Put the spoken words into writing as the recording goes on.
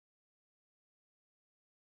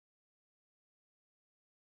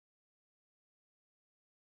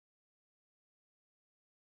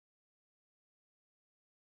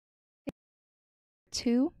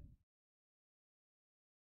2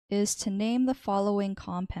 is to name the following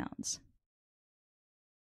compounds.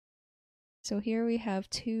 So here we have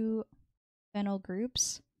 2 phenyl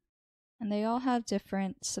groups, and they all have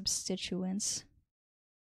different substituents.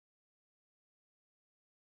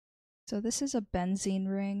 So this is a benzene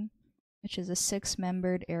ring, which is a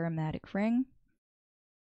 6-membered aromatic ring.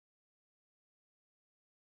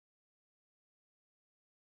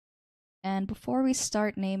 And before we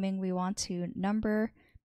start naming, we want to number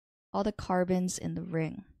all the carbons in the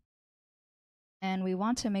ring. And we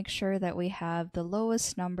want to make sure that we have the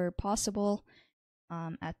lowest number possible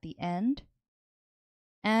at the end,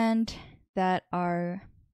 and that our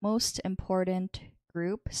most important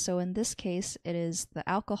group, so in this case it is the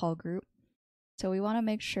alcohol group, so we want to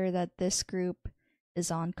make sure that this group is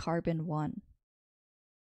on carbon 1.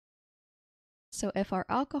 So if our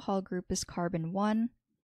alcohol group is carbon 1,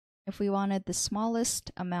 if we wanted the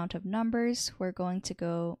smallest amount of numbers, we're going to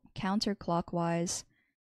go counterclockwise,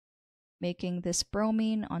 making this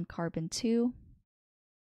bromine on carbon 2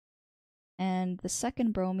 and the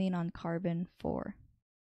second bromine on carbon 4.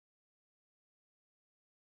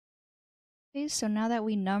 Okay, so now that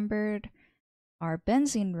we numbered our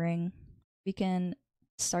benzene ring, we can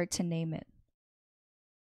start to name it.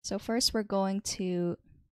 So first we're going to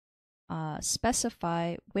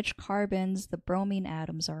specify which carbons the bromine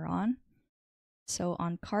atoms are on. So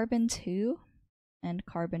on carbon 2 and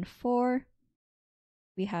carbon 4,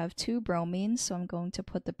 we have 2 bromines, so I'm going to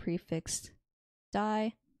put the prefix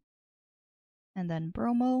di and then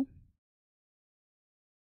bromo.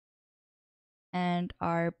 And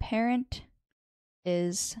our parent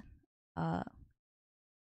is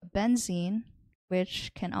benzene,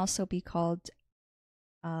 which can also be called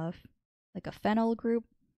like a phenyl group.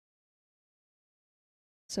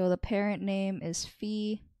 So the parent name is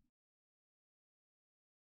phe,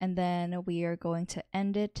 and then we are going to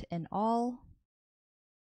end it in all,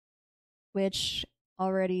 which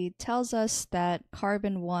already tells us that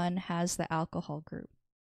carbon 1 has the alcohol group.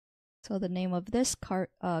 So the name of this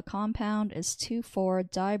compound is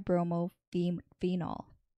 2,4-dibromophenol.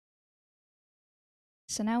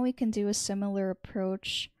 So now we can do a similar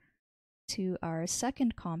approach to our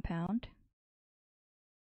second compound.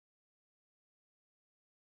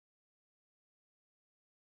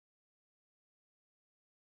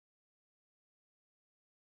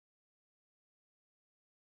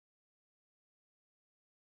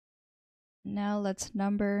 Now let's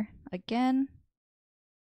number again.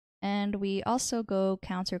 And we also go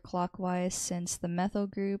counterclockwise since the methyl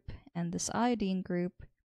group and this iodine group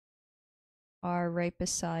are right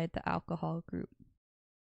beside the alcohol group.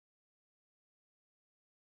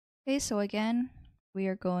 Okay, so again, we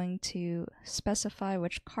are going to specify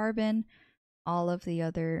which carbon all of the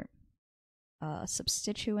other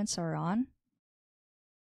substituents are on.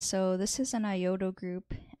 So this is an iodo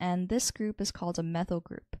group, and this group is called a methyl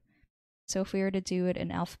group. So if we were to do it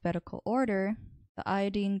in alphabetical order, the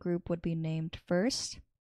iodine group would be named first.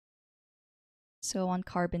 So on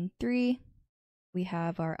carbon 3, we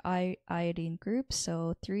have our iodine group,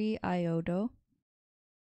 so 3-iodo.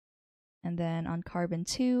 And then on carbon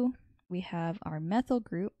 2, we have our methyl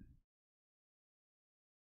group.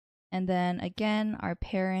 And then again, our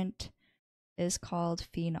parent is called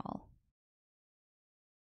phenol.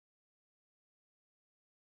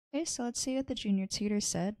 Okay, so let's see what the junior tutor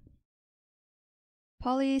said.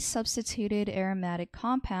 Polysubstituted aromatic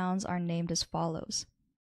compounds are named as follows.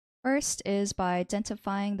 First is by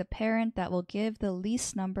identifying the parent that will give the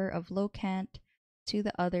least number of locant to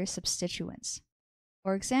the other substituents.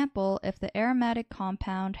 For example, if the aromatic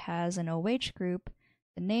compound has an OH group,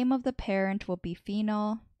 the name of the parent will be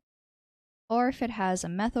phenol, or if it has a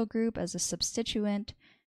methyl group as a substituent,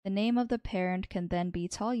 the name of the parent can then be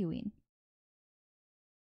toluene.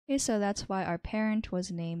 Okay, so that's why our parent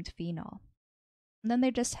was named phenol. And then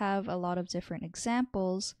they just have a lot of different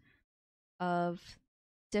examples of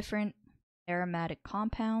different aromatic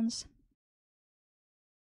compounds.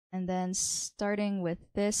 And then starting with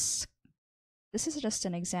this is just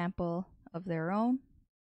an example of their own.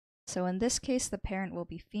 So in this case, the parent will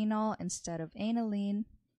be phenol instead of aniline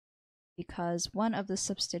because one of the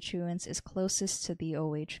substituents is closest to the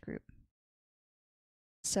OH group.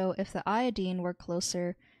 So if the iodine were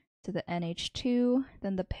closer to the NH2,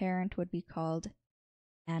 then the parent would be called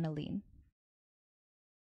aniline.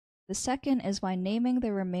 The second is by naming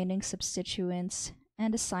the remaining substituents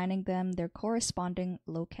and assigning them their corresponding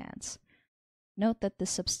locants. Note that the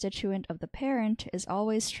substituent of the parent is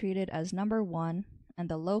always treated as number 1, and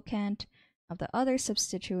the locant of the other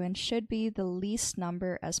substituent should be the least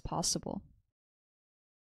number as possible.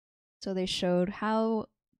 So they showed how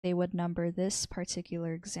they would number this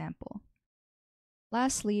particular example.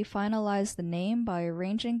 Lastly, finalize the name by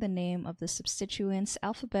arranging the name of the substituents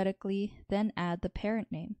alphabetically, then add the parent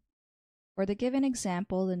name. For the given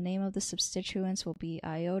example, the name of the substituents will be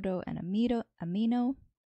iodo and amino.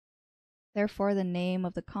 Therefore, the name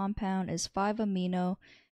of the compound is 5-amino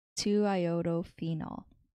 2-iodophenol.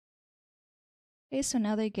 Okay, so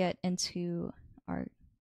now they get into our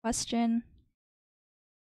question.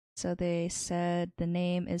 So they said the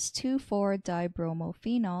name is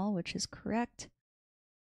 2,4-dibromophenol, which is correct.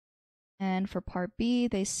 And for part B,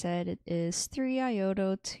 they said it is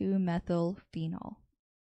 3-iodo-2-methylphenol.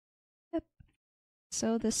 Yep.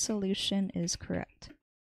 So this solution is correct.